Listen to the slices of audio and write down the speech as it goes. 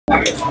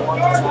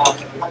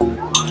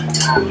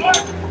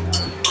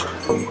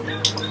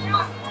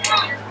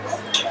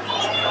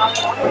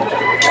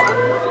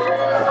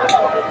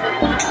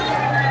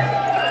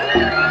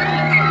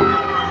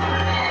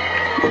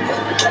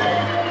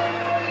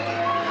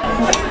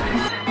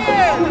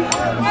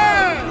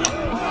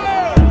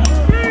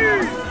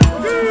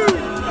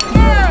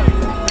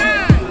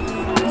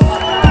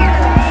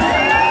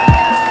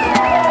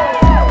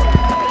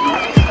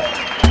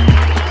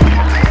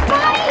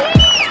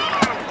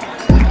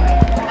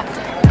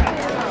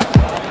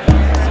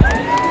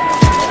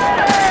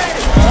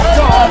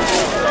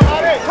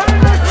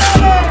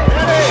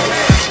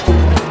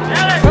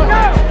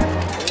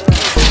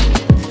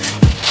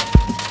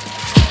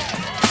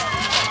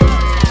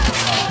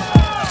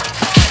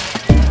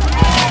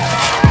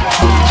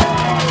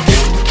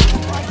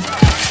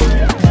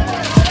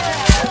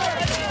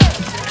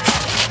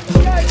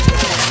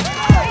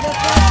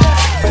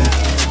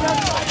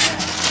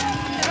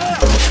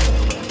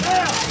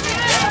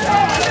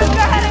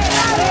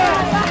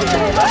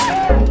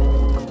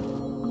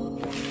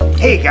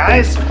Hey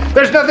guys,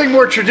 there's nothing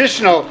more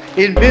traditional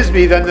in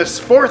Bisbee than this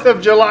 4th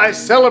of July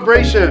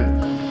celebration.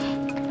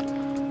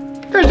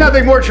 There's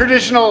nothing more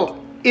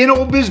traditional in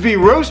Old Bisbee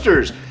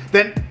roasters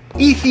than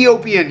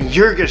Ethiopian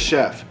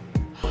Yergacheffe.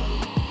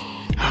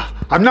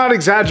 I'm not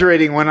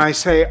exaggerating when I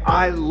say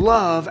I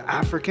love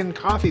African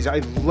coffees. I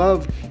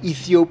love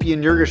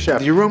Ethiopian Yergacheffe.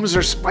 The aromas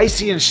are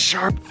spicy and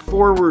sharp,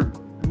 forward,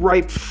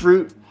 ripe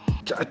fruit,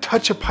 a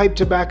touch of pipe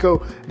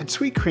tobacco, and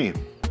sweet cream.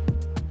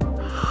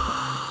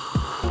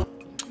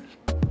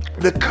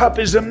 The cup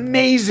is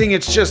amazing.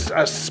 It's just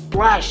a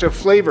splash of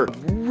flavor.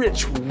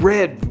 Rich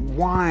red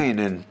wine,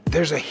 and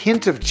there's a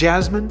hint of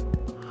jasmine,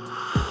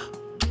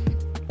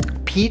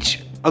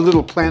 peach, a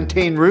little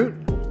plantain root,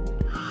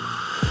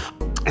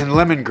 and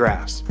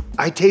lemongrass.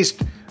 I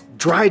taste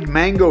dried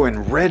mango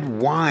and red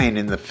wine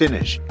in the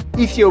finish.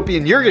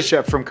 Ethiopian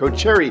Yergacheffe from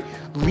Kochere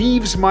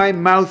leaves my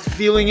mouth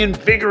feeling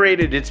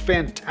invigorated. It's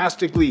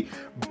fantastically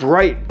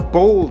bright,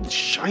 bold,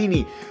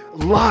 shiny,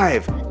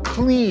 live,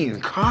 clean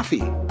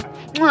coffee.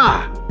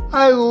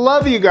 I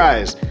love you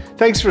guys.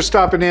 Thanks for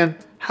stopping in.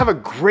 Have a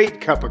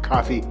great cup of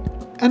coffee,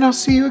 and I'll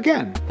see you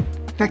again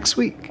next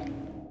week.